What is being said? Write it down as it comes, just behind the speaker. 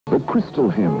A Crystal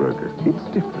hamburger. It's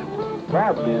different.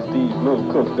 Probably is these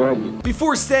little cooks, don't you?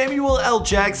 Before Samuel L.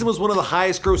 Jackson was one of the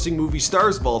highest grossing movie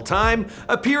stars of all time,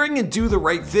 appearing in Do the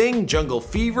Right Thing, Jungle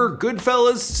Fever,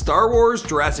 Goodfellas, Star Wars,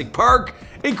 Jurassic Park,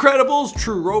 Incredibles,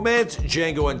 True Romance,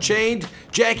 Django Unchained,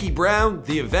 Jackie Brown,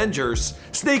 The Avengers,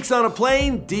 Snakes on a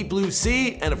Plane, Deep Blue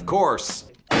Sea, and of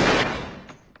course...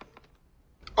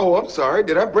 Oh, I'm sorry.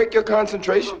 Did I break your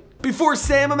concentration? Before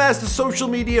Sam amassed a social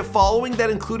media following that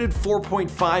included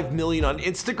 4.5 million on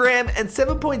Instagram and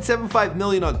 7.75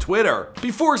 million on Twitter.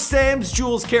 Before Sam's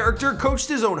Jules character coached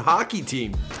his own hockey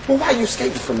team. Well, why are you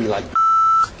escaping from me like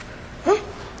huh?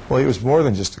 Well, he was more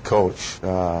than just a coach.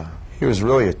 He was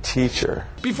really a teacher.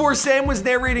 Before Sam was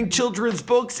narrating children's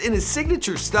books in his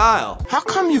signature style. How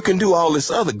come you can do all this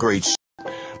other great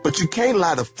shit, but you can't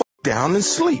lie the fuck down and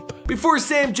sleep? Before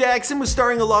Sam Jackson was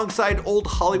starring alongside old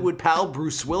Hollywood pal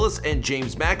Bruce Willis and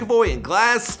James McAvoy in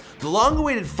Glass, the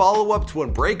long-awaited follow-up to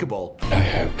Unbreakable. I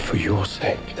hope for your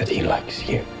sake that he likes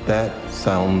you. That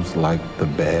sounds like the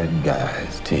bad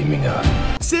guys teaming up.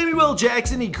 Samuel L.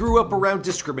 Jackson, he grew up around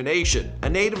discrimination, a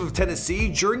native of Tennessee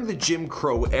during the Jim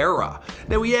Crowe era.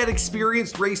 Now, he had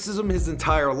experienced racism his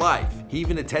entire life. He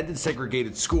even attended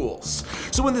segregated schools.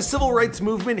 So when the civil rights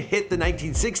movement hit the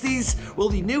 1960s, well,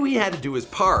 he knew he had to do his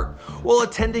part. While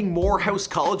attending Morehouse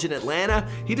College in Atlanta,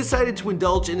 he decided to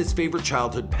indulge in his favorite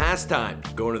childhood pastime,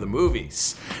 going to the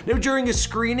movies. Now, during a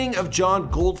screening of John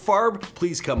Goldfarb,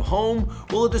 Please Come Home,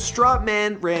 well, a distraught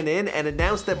man ran in and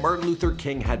announced that Martin Luther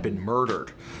King had been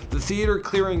murdered. The theater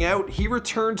clearing out, he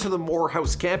returned to the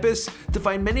Morehouse campus to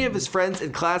find many of his friends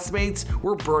and classmates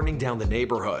were burning down the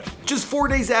neighborhood. Just 4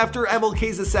 days after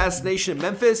MLK's assassination in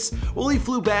Memphis, well, he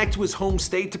flew back to his home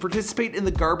state to participate in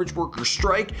the garbage worker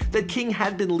strike that King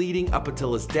had been leading up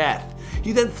until his death.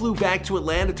 He then flew back to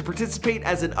Atlanta to participate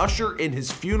as an usher in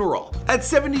his funeral. At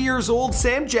 70 years old,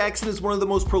 Sam Jackson is one of the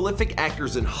most prolific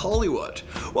actors in Hollywood.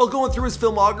 While going through his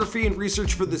filmography and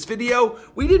research for this video,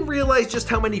 we didn't realize just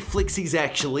how many flicks he's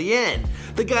actually in.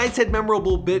 The guy's had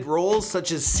memorable bit roles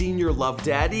such as Senior Love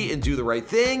Daddy in Do the Right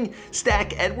Thing,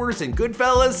 Stack Edwards in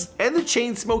Goodfellas, and the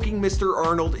chain-smoking Mr.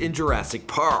 Arnold in Jurassic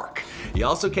Park. You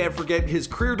also can't forget his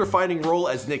career-defining role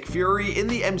as Nick Fury in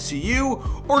the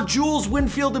MCU, or Jules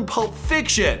Whinfield in Pulp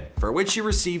Fiction, for which he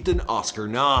received an Oscar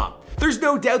nom. There's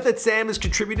no doubt that Sam has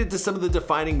contributed to some of the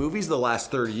defining movies of the last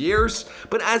 30 years,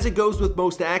 but as it goes with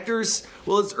most actors,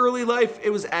 well, his early life, it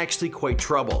was actually quite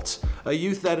troubled. A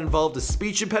youth that involved a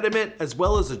speech impediment as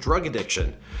well as a drug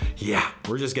addiction. Yeah,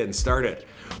 we're just getting started.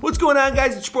 What's going on,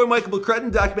 guys? It's your boy Michael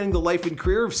McCrudden, documenting the life and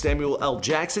career of Samuel L.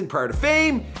 Jackson prior to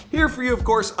fame. Here for you, of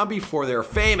course, on Before They're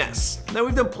Famous. Now,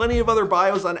 we've done plenty of other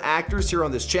bios on actors here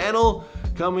on this channel.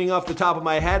 Coming off the top of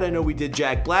my head, I know we did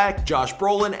Jack Black, Josh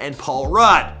Brolin, and Paul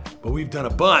Rudd. But we've done a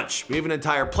bunch. We have an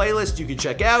entire playlist you can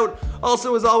check out.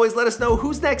 Also, as always, let us know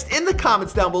who's next in the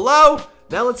comments down below.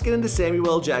 Now let's get into Samuel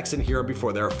L. Jackson here on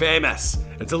Before They're Famous.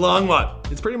 It's a long one.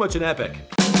 It's pretty much an epic.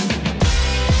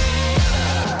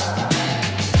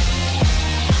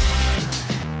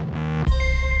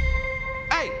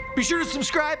 Hey, be sure to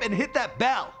subscribe and hit that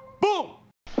bell. Boom!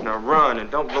 Now run and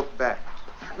don't look back.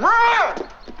 Run!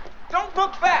 Don't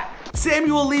look back!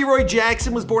 Samuel Leroy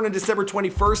Jackson was born on December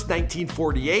 21st,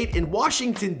 1948 in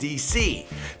Washington, D.C.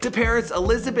 to parents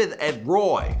Elizabeth and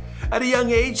Roy. At a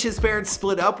young age, his parents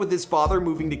split up, with his father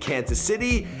moving to Kansas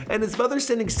City and his mother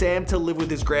sending Sam to live with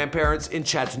his grandparents in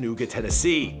Chattanooga,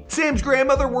 Tennessee. Sam's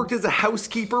grandmother worked as a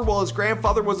housekeeper while his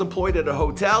grandfather was employed at a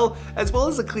hotel as well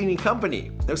as a cleaning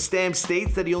company. Now, Sam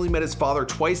states that he only met his father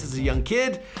twice as a young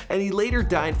kid and he later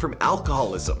died from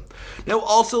alcoholism. Now,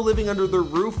 also living under their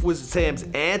roof was Sam's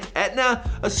aunt, Etna,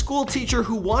 a school teacher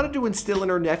who wanted to instill in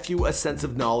her nephew a sense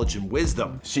of knowledge and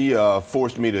wisdom. She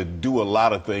forced me to do a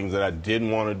lot of things that I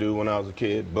didn't want to do when I was a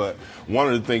kid, but one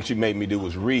of the things she made me do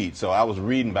was read. So I was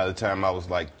reading by the time I was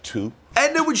like 2.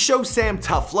 Edna would show Sam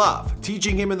tough love.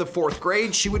 Teaching him in the 4th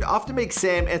grade, she would often make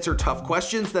Sam answer tough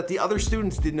questions that the other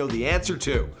students didn't know the answer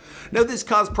to. Now, this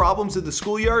caused problems in the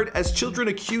schoolyard as children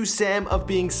accused Sam of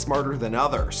being smarter than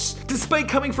others. Despite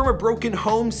coming from a broken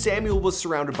home, Samuel was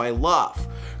surrounded by love.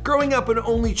 Growing up an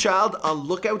only child on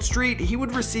Lookout Street, he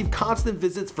would receive constant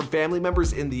visits from family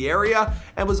members in the area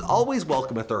and was always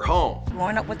welcome at their home.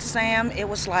 Growing up with Sam, it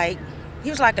was like he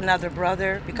was like another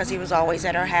brother because he was always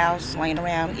at our house, laying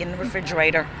around in the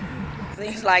refrigerator.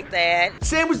 things like that.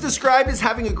 Sam was described as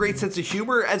having a great sense of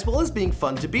humor as well as being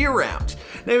fun to be around.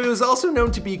 Now, he was also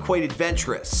known to be quite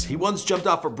adventurous. He once jumped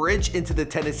off a bridge into the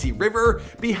Tennessee River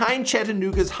behind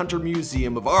Chattanooga's Hunter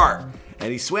Museum of Art,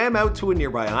 and he swam out to a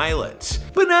nearby island.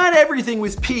 But not everything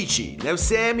was peachy. Now,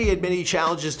 Sammy had many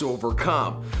challenges to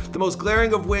overcome, the most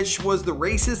glaring of which was the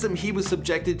racism he was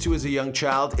subjected to as a young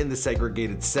child in the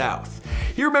segregated South.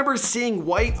 He remembers seeing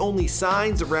white-only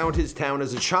signs around his town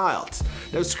as a child.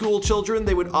 Now, school children,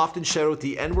 they would often shout out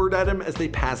the N-word at him as they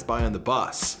passed by on the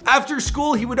bus. After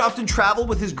school, he would often travel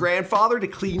with his grandfather to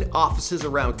clean offices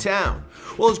around town.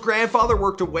 While his grandfather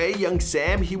worked away, young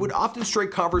Sam, he would often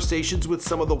strike conversations with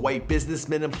some of the white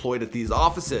businessmen employed at these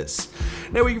offices.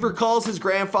 Now, he recalls his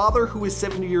grandfather, who was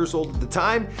 70 years old at the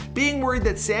time, being worried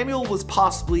that Samuel was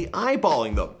possibly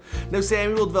eyeballing them. Now,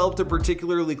 Samuel developed a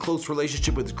particularly close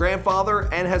relationship with his grandfather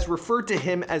and has referred to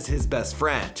him as his best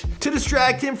friend. To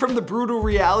distract him from the brutal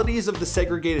realities of the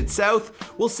segregated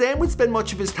South, well, Sam would spend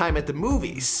much of his time at the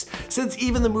movies. Since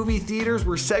even the movie theaters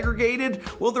were segregated,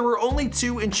 well, there were only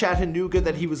two in Chattanooga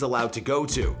that he was allowed to go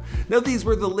to. Now, these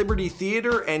were the Liberty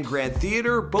Theater and Grand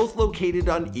Theater, both located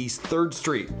on East 3rd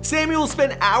Street. Samuel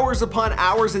spent hours upon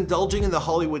hours indulging in the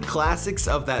Hollywood classics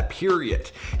of that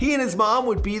period. He and his mom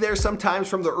would be there sometimes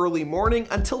from the early morning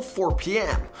until 4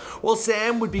 p.m. While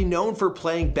Sam would be known for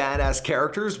playing badass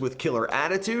characters with killer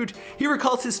attitude, he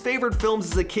recalls his favorite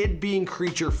films as a kid being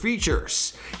creature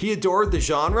features. He adored the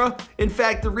genre. In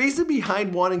fact, the reason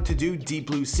behind wanting to do Deep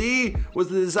Blue Sea was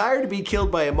the desire to be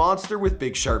killed by a monster with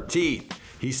big sharp teeth.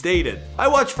 He stated, "I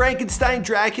watched Frankenstein,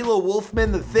 Dracula,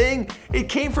 Wolfman, The Thing. It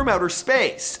came from outer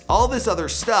space, all this other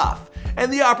stuff.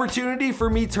 And the opportunity for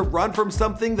me to run from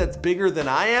something that's bigger than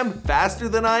I am, faster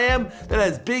than I am, that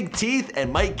has big teeth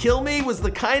and might kill me was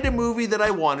the kind of movie that I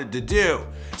wanted to do.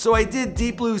 So I did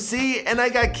Deep Blue Sea and I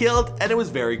got killed and it was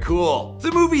very cool."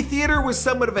 The movie theater was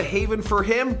somewhat of a haven for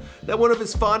him. That one of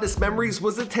his fondest memories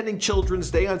was attending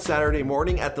Children's Day on Saturday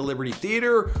morning at the Liberty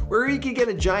Theater, where he could get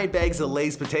a giant bags of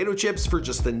Lay's potato chips for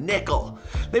just a nickel.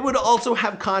 They would also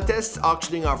have contests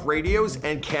auctioning off radios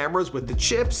and cameras with the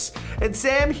chips, and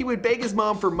Sam, he would beg his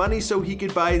mom for money so he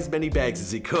could buy as many bags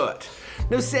as he could.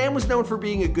 Now, Sam was known for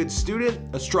being a good student,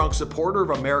 a strong supporter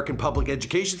of American public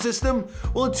education system.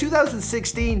 Well, in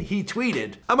 2016, he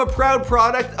tweeted, "I'm a proud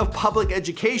product of public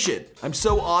education. I'm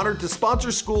so honored to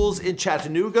sponsor schools in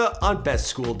Chattanooga on Best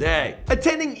School Day."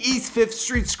 Attending East 5th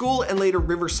Street School and later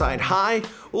Riverside High,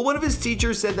 well, one of his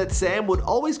teachers said that Sam would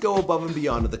always go above and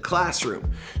beyond in the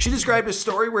classroom. She described a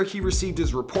story where he received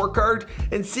his report card,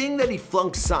 and seeing that he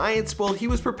flunked science, well, he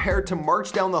was prepared to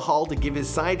march down the hall to give his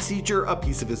science teacher a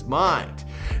piece of his mind.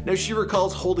 Now, she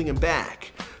recalls holding him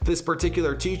back. This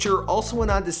particular teacher also went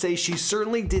on to say she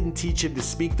certainly didn't teach him to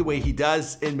speak the way he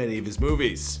does in many of his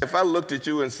movies. If I looked at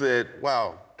you and said,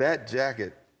 "Wow, that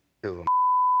jacket is a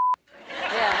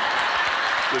Yeah.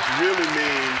 which really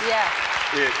means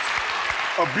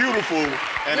it's a beautiful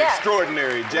and Yeah.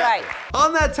 extraordinary jacket." Right.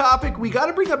 On that topic, we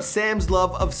gotta bring up Sam's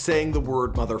love of saying the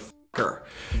word motherfucker.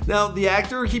 Now, the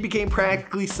actor, he became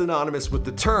practically synonymous with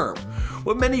the term.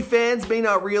 What many fans may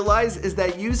not realize is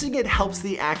that using it helps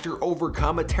the actor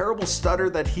overcome a terrible stutter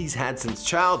that he's had since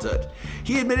childhood.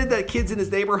 He admitted that kids in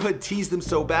his neighborhood teased him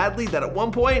so badly that at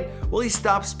one point, well, he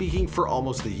stopped speaking for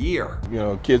almost a year. You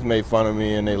know, kids made fun of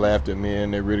me and they laughed at me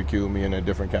and they ridiculed me in a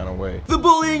different kind of way. The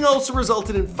bullying also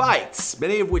resulted in fights,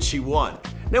 many of which he won.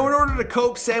 Now, in order to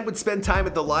cope, Sam would spend time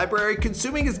at the library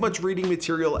consuming as much reading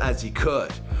material as he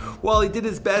could. While he did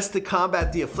his best to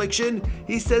combat the affliction,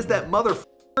 he says that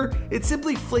motherfucker, it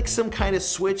simply flicks some kind of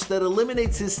switch that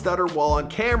eliminates his stutter while on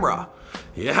camera.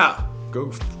 Yeah,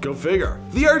 go figure.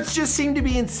 The arts just seemed to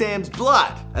be in Sam's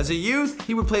blood. As a youth,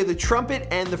 he would play the trumpet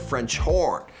and the French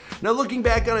horn. Now, looking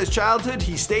back on his childhood,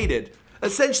 he stated,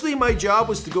 "Essentially, my job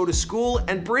was to go to school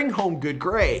and bring home good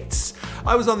grades.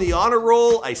 I was on the honor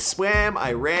roll, I swam,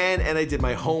 I ran, and I did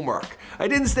my homework. I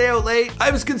didn't stay out late.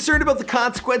 I was concerned about the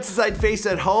consequences I'd face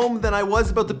at home than I was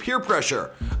about the peer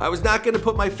pressure. I was not going to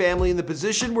put my family in the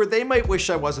position where they might wish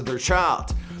I wasn't their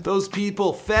child. Those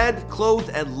people fed,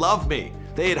 clothed, and loved me.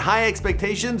 They had high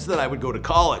expectations that I would go to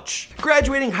college."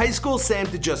 Graduating high school, Sam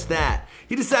did just that.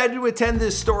 He decided to attend the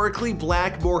historically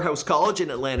black Morehouse College in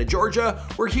Atlanta, Georgia,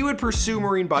 where he would pursue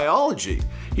marine biology.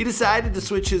 He decided to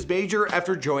switch his major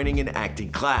after joining an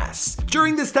acting class.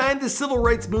 During this time, the civil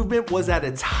rights movement was at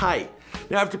its height.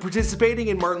 Now, after participating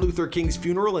in Martin Luther King's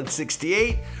funeral in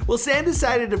 '68, well, Sam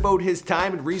decided to devote his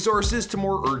time and resources to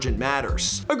more urgent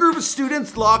matters. A group of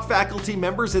students locked faculty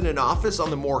members in an office on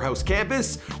the Morehouse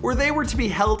campus where they were to be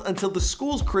held until the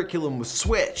school's curriculum was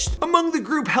switched. Among the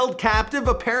group held captive,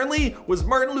 apparently, was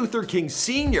Martin Luther King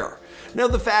Sr. Now,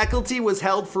 the faculty was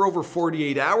held for over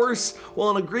 48 hours while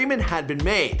an agreement had been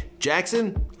made.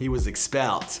 Jackson, he was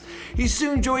expelled. He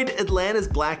soon joined Atlanta's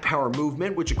Black Power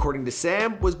movement, which according to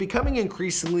Sam, was becoming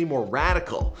increasingly more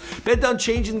radical. Bent on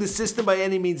changing the system by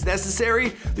any means necessary,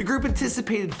 the group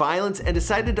anticipated violence and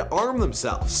decided to arm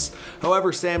themselves.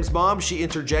 However, Sam's mom, she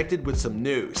interjected with some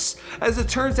news. As it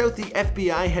turns out, the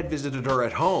FBI had visited her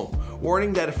at home,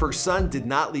 warning that if her son did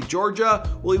not leave Georgia,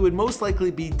 well, he would most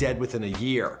likely be dead within a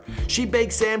year. She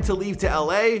begged Sam to leave to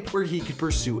LA, where he could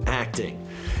pursue acting.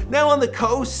 Now on the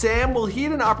coast, Sam, well, he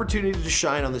had an opportunity to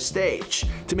shine on the stage.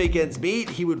 To make ends meet,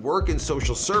 he would work in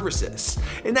social services.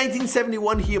 In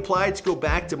 1971, he applied to go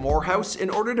back to Morehouse in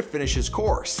order to finish his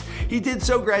course. He did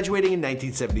so, graduating in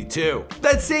 1972.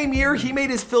 That same year, he made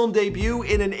his film debut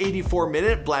in an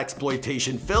 84-minute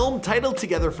blaxploitation film titled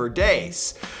Together for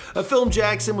Days, a film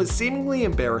Jackson was seemingly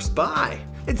embarrassed by.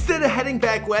 Instead of heading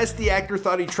back west, the actor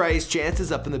thought he'd try his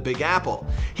chances up in the Big Apple.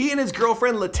 He and his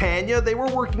girlfriend Latanya, they were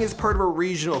working as part of a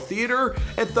regional theater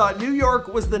and thought New York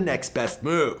was the next best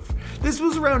move. This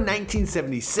was around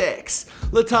 1976.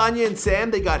 Latanya and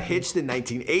Sam, they got hitched in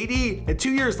 1980, and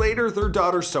 2 years later, their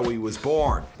daughter Zoe was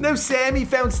born. Now Sam, he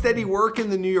found steady work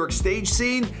in the New York stage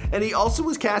scene, and he also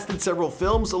was cast in several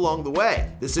films along the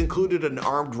way. This included an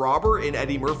armed robber in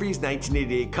Eddie Murphy's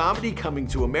 1988 comedy Coming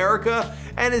to America,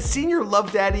 and his senior love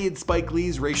daddy in Spike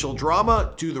Lee's racial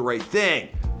drama, Do the Right Thing.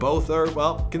 Both are,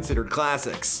 well, considered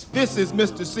classics. This is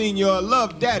Mr. Senior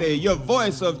Love Daddy, your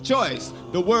voice of choice,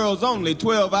 the world's only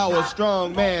 12-hour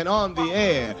strong man on the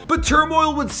air. But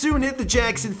turmoil would soon hit the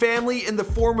Jackson family in the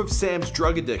form of Sam's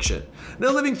drug addiction. Now,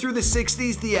 living through the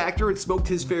 60s, the actor had smoked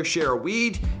his fair share of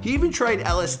weed. He even tried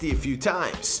LSD a few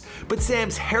times. But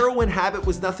Sam's heroin habit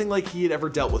was nothing like he had ever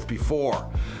dealt with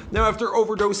before. Now, after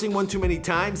overdosing one too many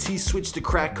times, he switched to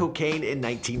crack cocaine in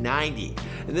 1990.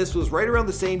 And this was right around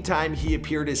the same time he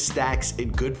appeared as Stacks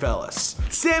in Goodfellas.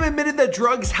 Sam admitted that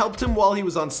drugs helped him while he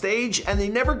was on stage, and they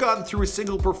never gotten through a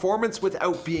single performance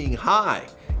without being high.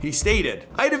 He stated,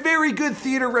 "I had a very good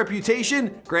theater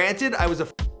reputation. Granted, I was a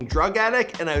drug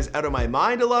addict and I was out of my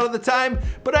mind a lot of the time,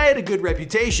 but I had a good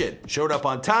reputation. Showed up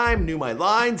on time, knew my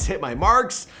lines, hit my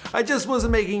marks. I just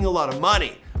wasn't making a lot of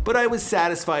money, but I was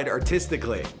satisfied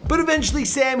artistically." But eventually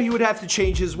Sam, he would have to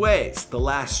change his ways. The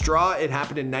last straw, it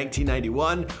happened in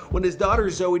 1991 when his daughter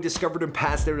Zoe discovered him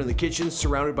passed out in the kitchen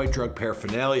surrounded by drug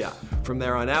paraphernalia. From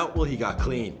there on out, well, he got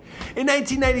clean. In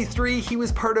 1993, he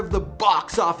was part of the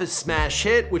box office smash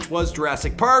hit, which was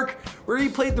Jurassic Park, where he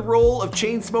played the role of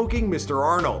chain-smoking Mr.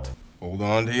 Arnold. Hold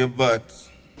on to your butts.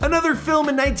 Another film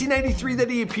in 1993 that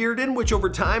he appeared in, which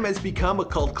over time has become a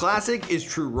cult classic, is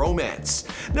True Romance.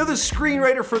 Now, the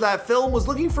screenwriter for that film was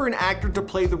looking for an actor to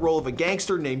play the role of a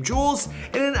gangster named Jules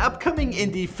in an upcoming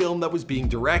indie film that was being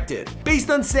directed. Based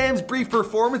on Sam's brief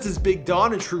performance as Big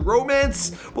Don in True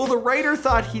Romance, well, the writer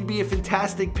thought he'd be a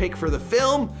fantastic pick for the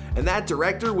film, and that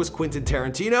director was Quentin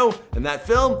Tarantino, and that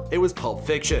film, it was Pulp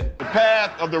Fiction. The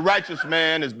path of the righteous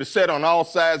man is beset on all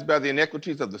sides by the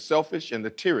inequities of the selfish and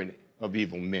the tyranny of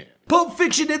evil men. Pulp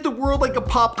Fiction hit the world like a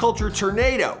pop culture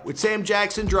tornado, with Sam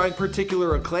Jackson drawing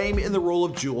particular acclaim in the role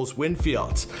of Jules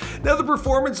Whinfield. Now, the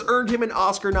performance earned him an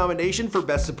Oscar nomination for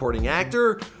Best Supporting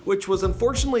Actor, which was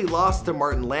unfortunately lost to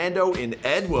Martin Landau in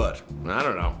Ed Wood. I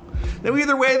don't know. Now,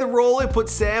 either way, the role, it put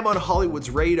Sam on Hollywood's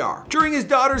radar. During his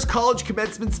daughter's college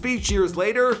commencement speech years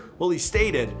later, well, he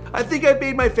stated, "I think I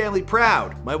made my family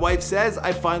proud. My wife says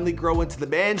I finally grow into the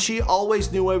man she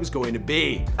always knew I was going to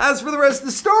be." As for the rest of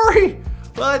the story,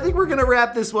 well, I think we're gonna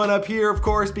wrap this one up here, of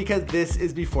course, because this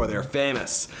is before they're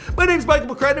famous. My name's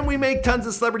Michael McCrudden, and we make tons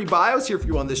of celebrity bios here for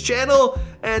you on this channel,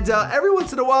 and every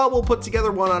once in a while we'll put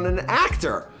together one on an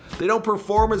actor. They don't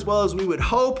perform as well as we would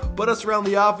hope, but us around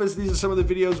the office, these are some of the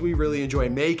videos we really enjoy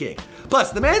making.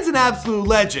 Plus, the man's an absolute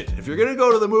legend. If you're gonna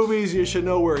go to the movies, you should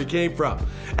know where he came from.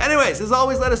 Anyways, as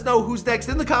always, let us know who's next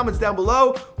in the comments down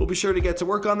below. We'll be sure to get to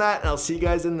work on that, and I'll see you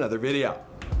guys in another video.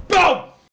 Boom!